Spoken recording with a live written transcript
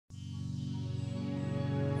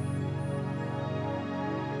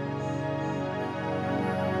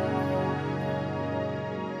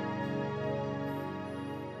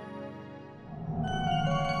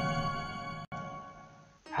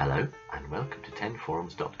Hello and welcome to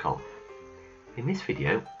tenforums.com. In this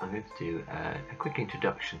video I'm going to do a quick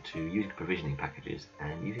introduction to using provisioning packages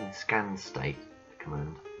and using the scanstate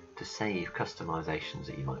command to save customisations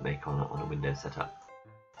that you might make on a Windows setup.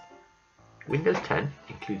 Windows 10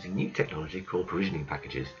 includes a new technology called provisioning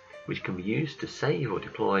packages, which can be used to save or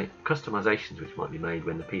deploy customisations which might be made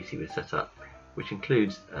when the PC was set up, which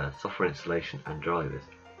includes software installation and drivers.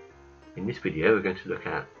 In this video we're going to look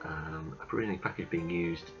at a provisioning package being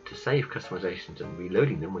used to save customisations and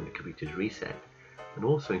reloading them when the computer is reset, and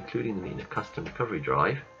also including them in a custom recovery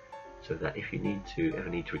drive, so that if you ever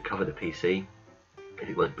need to recover the PC, if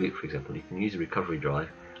it won't boot for example, you can use a recovery drive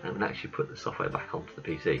and it will actually put the software back onto the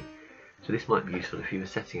PC. So this might be useful if you were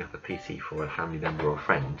setting up a PC for a family member or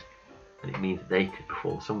friend, and it means that they could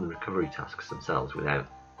perform some of the recovery tasks themselves without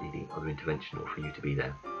needing other intervention or for you to be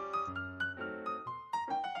there.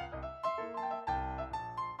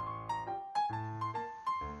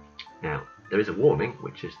 Now, there is a warning,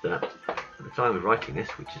 which is that at the time of writing this,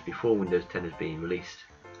 which is before Windows 10 has been released,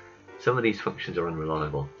 some of these functions are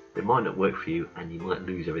unreliable. They might not work for you and you might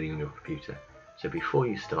lose everything on your computer. So before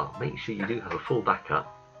you start, make sure you do have a full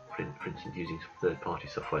backup, for instance using third-party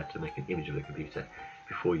software to make an image of the computer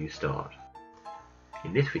before you start.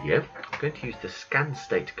 In this video, I'm going to use the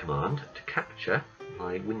scanstate command to capture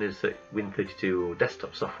my Windows Win32 or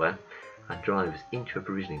desktop software and drivers into a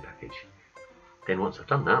provisioning package. Then once I've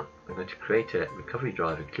done that, I'm going to create a recovery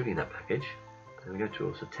drive including that package, and we're going to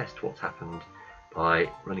also test what's happened by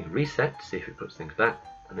running a reset to see if it puts things back,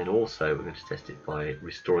 and then also we're going to test it by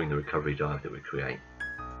restoring the recovery drive that we create.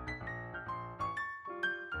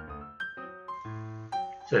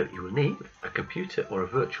 So you will need a computer or a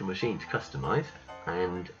virtual machine to customise,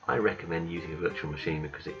 and I recommend using a virtual machine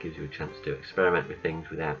because it gives you a chance to experiment with things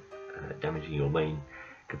without damaging your main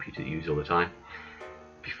computer that you use all the time.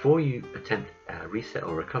 Before you attempt a reset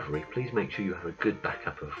or recovery, please make sure you have a good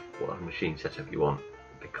backup of whatever machine setup you want,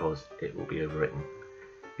 because it will be overwritten.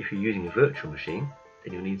 If you're using a virtual machine,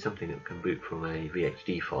 then you'll need something that can boot from a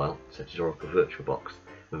VHD file, such as Oracle VirtualBox,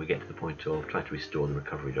 when we get to the point of trying to restore the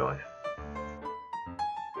recovery drive.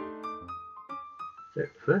 So the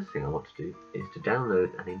first thing I want to do is to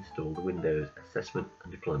download and install the Windows Assessment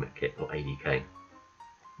and Deployment Kit, or ADK.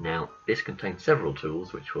 Now, this contains several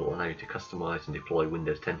tools which will allow you to customise and deploy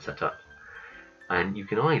Windows 10 setups, and you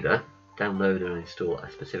can either download and install a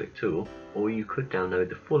specific tool, or you could download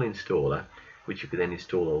the full installer, which you could then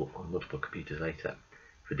install on multiple computers later.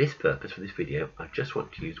 For this purpose, for this video, I just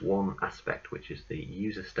want to use one aspect, which is the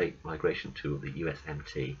user state migration tool, the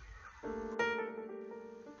usmt.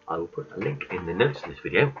 I will put a link in the notes of this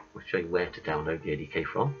video which will show you where to download the ADK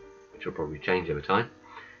from, which will probably change over time.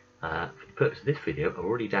 For the purpose of this video, I've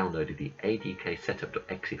already downloaded the ADK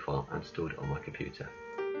setup.exe file and stored it on my computer.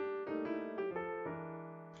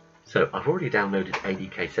 So I've already downloaded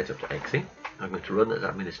ADK setup.exe. I'm going to run that as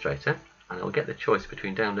administrator, and I'll get the choice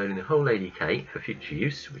between downloading the whole ADK for future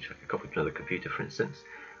use, which I can copy to another computer for instance,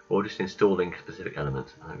 or just installing specific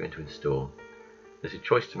elements. And I'm going to install. There's a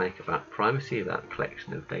choice to make about privacy, about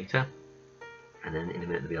collection of data, and then in a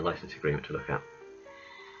minute there'll be a license agreement to look at.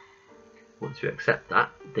 Once you accept that,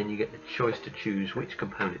 then you get the choice to choose which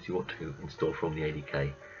components you want to install from the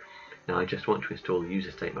ADK. Now I just want to install the user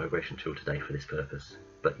state migration tool today for this purpose,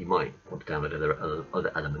 but you might want to download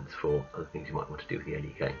other elements for other things you might want to do with the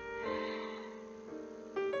ADK.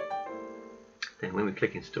 Then when we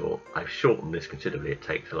click install, I've shortened this considerably, it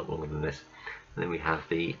takes a lot longer than this, and then we have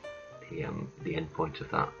the end point of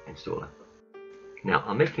that installer. Now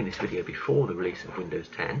I'm making this video before the release of Windows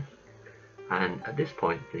 10, and at this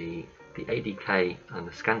point the ADK and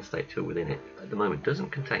the scanstate tool within it at the moment doesn't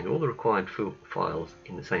contain all the required files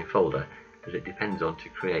in the same folder that it depends on to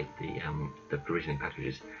create the provisioning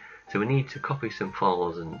packages. So we need to copy some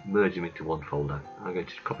files and merge them into one folder. I'm going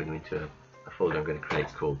to copy them into a folder I'm going to create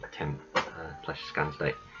called temp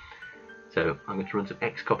 /scanstate. So I'm going to run some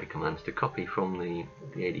xcopy commands to copy from the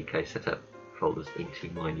ADK setup folders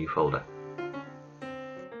into my new folder.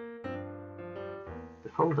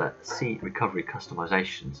 The folder C Recovery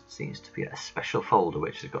Customisations seems to be a special folder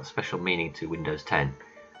which has got special meaning to Windows 10.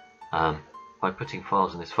 By putting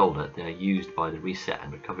files in this folder, they are used by the reset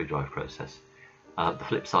and recovery drive process. The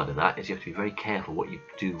flip side of that is you have to be very careful what you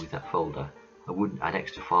do with that folder. I wouldn't add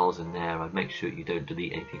extra files in there. I'd make sure you don't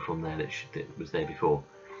delete anything from there that was there before.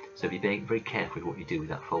 So be very careful with what you do with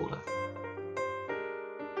that folder.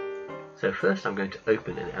 So first I'm going to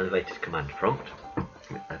open an elevated command prompt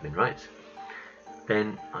with admin rights.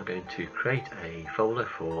 Then I'm going to create a folder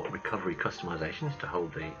for recovery customisations to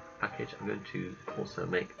hold the package. I'm going to also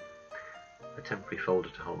make a temporary folder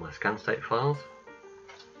to hold my scanstate files.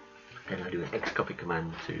 Then I do an xcopy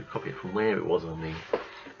command to copy it from where it was on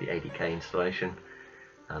the ADK installation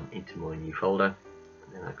into my new folder,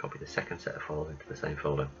 and then I copy the second set of files into the same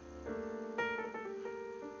folder.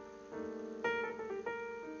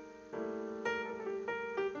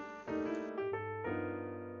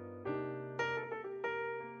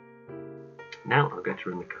 Now I'm going to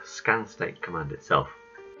run the scanstate command itself.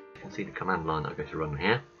 You can see the command line I'm going to run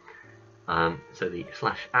here. So the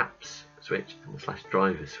 /apps switch and the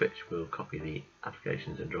 /drivers switch will copy the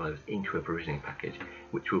applications and drivers into a provisioning package,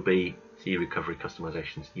 which will be C recovery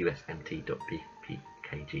customisations usmt.ppkg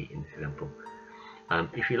in this example.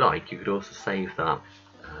 If you like, you could also save that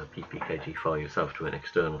ppkg file yourself to an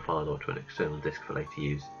external file or to an external disk for later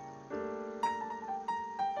use.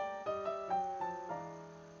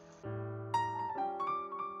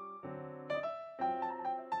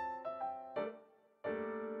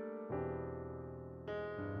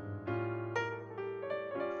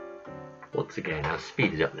 Once again, I've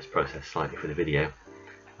speeded up this process slightly for the video.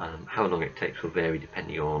 How long it takes will vary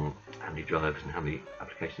depending on how many drivers and how many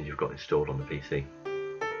applications you've got installed on the PC.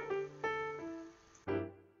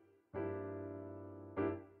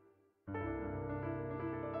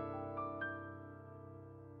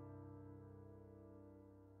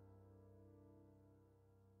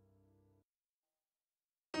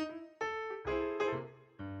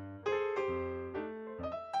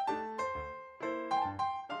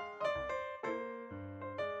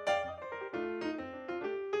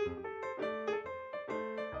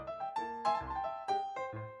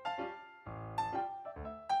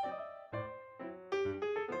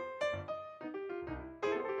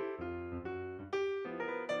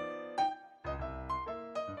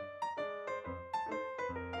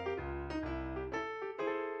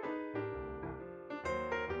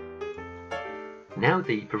 Now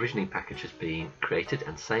the provisioning package has been created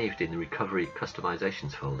and saved in the recovery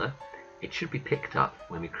customisations folder, it should be picked up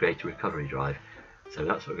when we create a recovery drive. So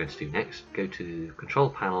that's what we're going to do next. Go to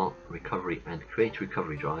Control Panel, Recovery, and Create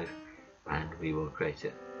Recovery Drive, and we will create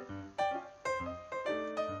it.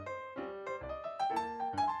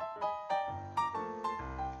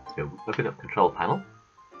 So open up Control Panel,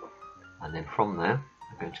 and then from there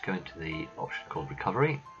I'm going to go into the option called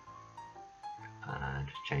Recovery, and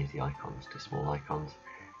just change the icons to small icons.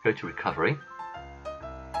 Go to Recovery,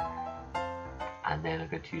 and then I'm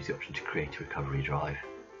going to use the option to create a recovery drive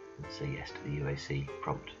and say yes to the UAC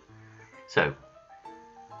prompt. So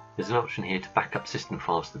there's an option here to back up system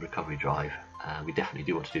files to the recovery drive. We definitely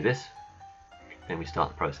do want to do this. Then we start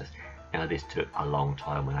the process. Now this took a long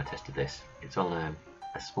time when I tested this. It's on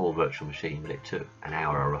a small virtual machine, but it took an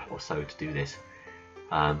hour or so to do this.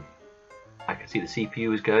 I could see the CPU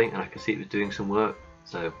was going and I could see it was doing some work,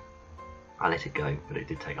 so I let it go, but it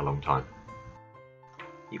did take a long time.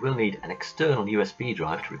 You will need an external USB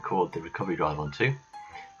drive to record the recovery drive onto.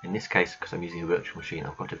 In this case, because I'm using a virtual machine,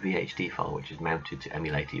 I've got a VHD file which is mounted to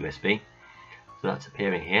emulate a USB. So that's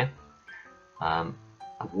appearing here. A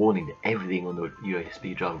warning that everything on the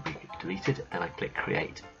USB drive will be deleted, and I click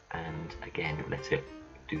Create, and again let it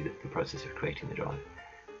do the process of creating the drive.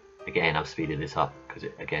 Again, I've speeded this up because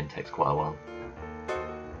it again takes quite a while.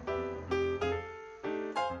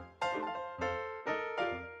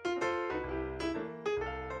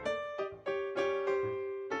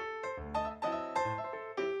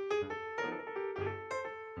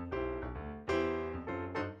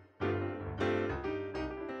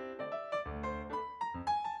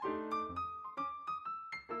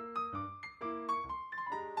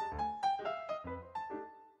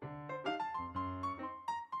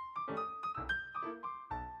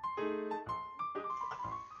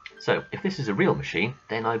 So if this is a real machine,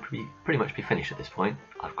 then I'd pretty much be finished at this point.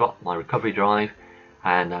 I've got my recovery drive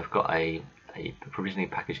and I've got a provisioning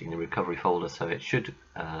package in the recovery folder, so it should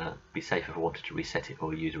be safe if I wanted to reset it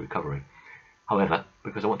or use a recovery. However,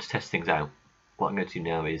 because I want to test things out, what I'm going to do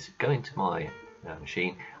now is go into my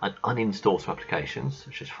machine and uninstall some applications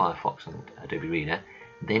such as Firefox and Adobe Reader,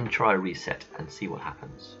 then try a reset and see what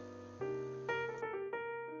happens.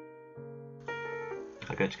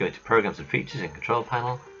 I'm going to go to Programs and Features in Control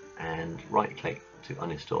Panel and right click to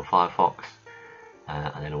uninstall Firefox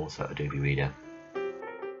and then also Adobe Reader.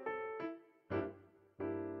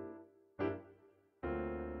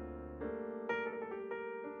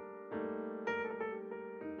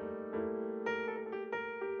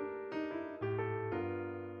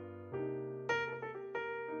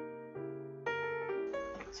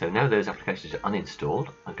 So now those applications are uninstalled,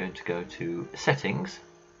 I'm going to go to Settings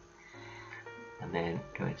and then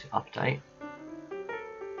go into Update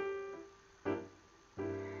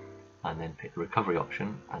and then pick the recovery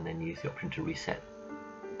option and then use the option to reset.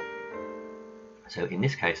 So in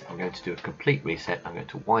this case, I'm going to do a complete reset. I'm going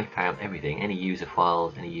to wipe out everything, any user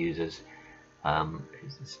files, any users.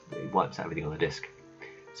 It wipes out everything on the disk.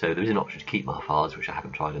 So there is an option to keep my files, which I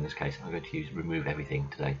haven't tried in this case. I'm going to use remove everything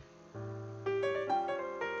today.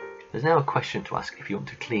 There's now a question to ask if you want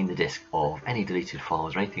to clean the disk of any deleted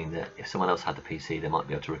files or anything that if someone else had the PC they might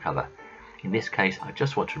be able to recover. In this case, I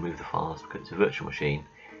just want to remove the files because it's a virtual machine.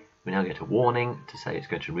 We now get a warning to say it's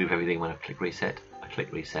going to remove everything when I click reset. I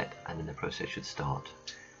click reset and then the process should start.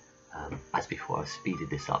 As before, I've speeded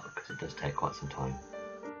this up because it does take quite some time.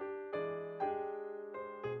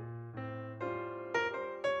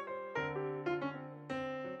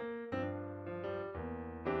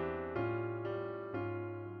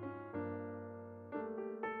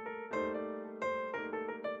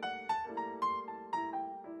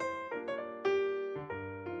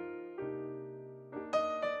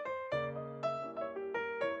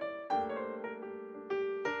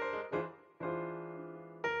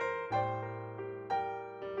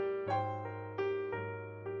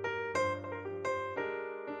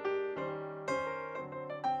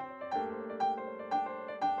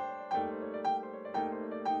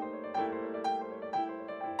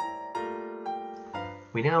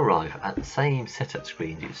 We now arrive at the same setup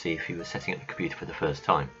screen you'd see if you were setting up the computer for the first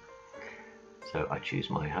time. So I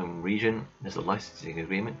choose my home region. There's a licensing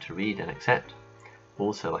agreement to read and accept.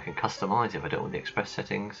 Also I can customize if I don't want the express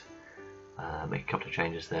settings, make a couple of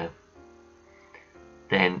changes there.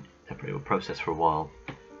 Then it will process for a while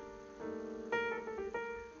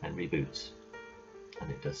and reboots,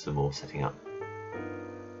 and it does some more setting up.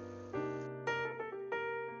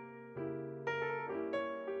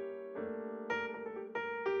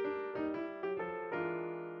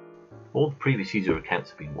 All the previous user accounts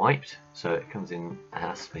have been wiped, so it comes in and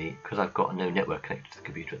asks me, because I've got no network connected to the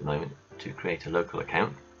computer at the moment, to create a local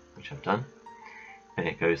account, which I've done. Then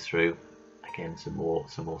it goes through again some more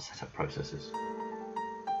setup processes.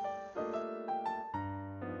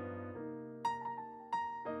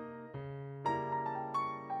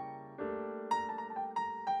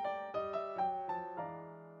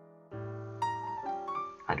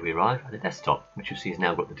 And we arrive at the desktop, which you see has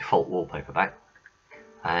now got the default wallpaper back.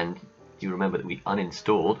 And you remember that we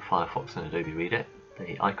uninstalled Firefox and Adobe Reader.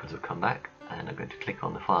 The icons have come back, and I'm going to click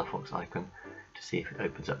on the Firefox icon to see if it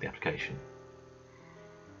opens up the application,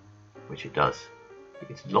 which it does.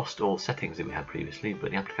 It's lost all settings that we had previously,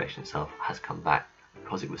 but the application itself has come back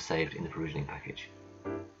because it was saved in the provisioning package.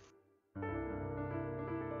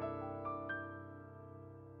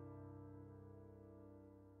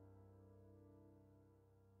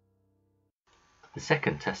 The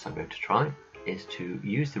second test I'm going to try is to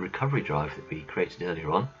use the recovery drive that we created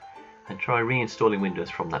earlier on and try reinstalling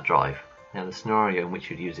Windows from that drive. Now the scenario in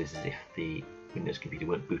which you'd use this is if the Windows computer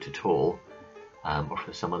won't boot at all, or if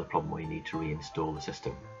there's some other problem where you need to reinstall the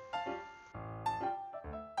system.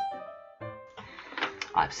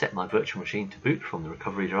 I've set my virtual machine to boot from the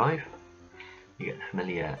recovery drive. You get the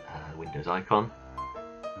familiar Windows icon.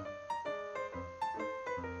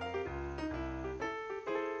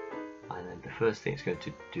 And then the first thing it's going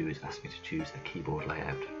to do is ask me to choose a keyboard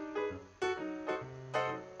layout.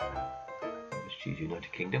 Let's choose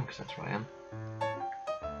United Kingdom because that's where I am.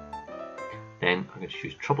 Then I'm going to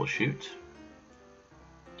choose Troubleshoot,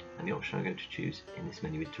 and the option I'm going to choose in this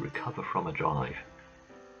menu is to recover from a drive,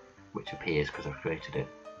 which appears because I've created it.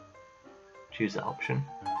 Choose that option.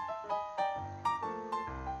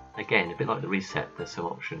 Again, a bit like the reset, there's some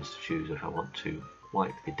options to choose if I want to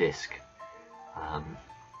wipe the disk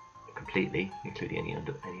completely, including any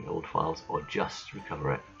old files, or just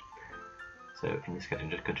recover it. So in this case, I'm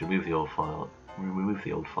just going to remove the old files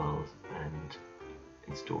and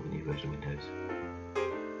install the new version of Windows.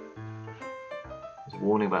 There's a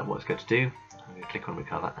warning about what it's going to do. I'm going to click on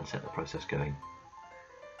recover and set the process going.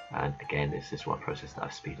 And again, this is one process that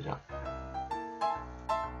I've speeded up.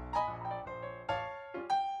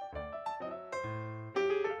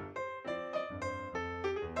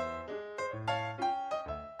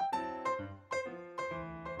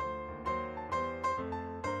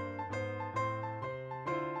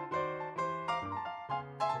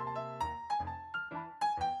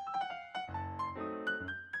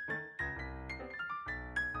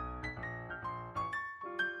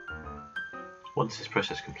 Once this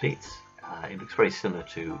process completes, it looks very similar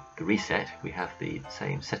to the reset. We have the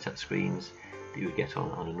same setup screens that you would get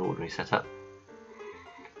on an ordinary setup,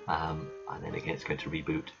 and then again it's going to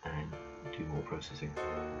reboot and do more processing.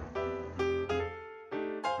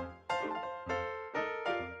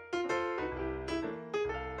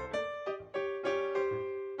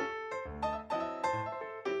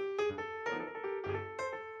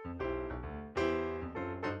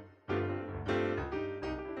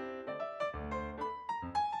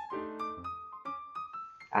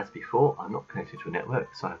 As before, I'm not connected to a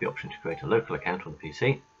network, so I have the option to create a local account on the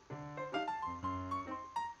PC.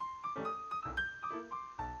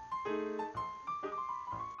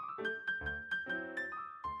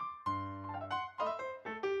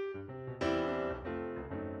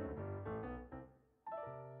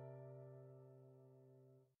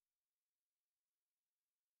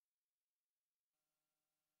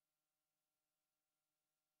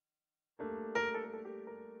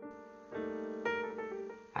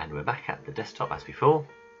 And we're back at the desktop as before.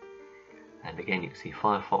 And again, you can see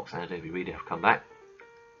Firefox and Adobe Reader have come back.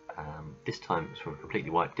 This time it's from a completely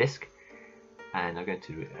wiped disk. And I'm going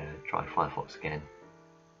to try Firefox again.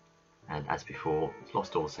 And as before, it's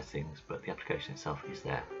lost all settings, but the application itself is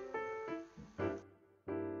there.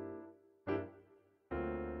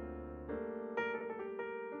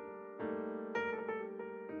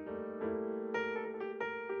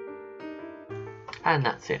 And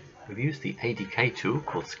that's it. We've used the ADK tool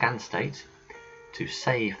called scanstate to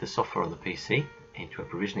save the software on the PC into a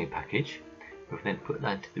provisioning package. We've then put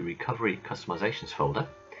that into the recovery customisations folder,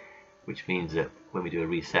 which means that when we do a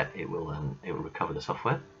reset, it will recover the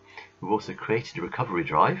software. We've also created a recovery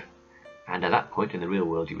drive, and at that point in the real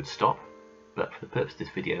world you would stop, but for the purpose of this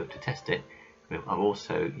video, to test it, I've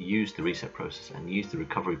also used the reset process and used the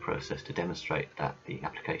recovery process to demonstrate that the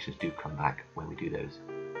applications do come back when we do those.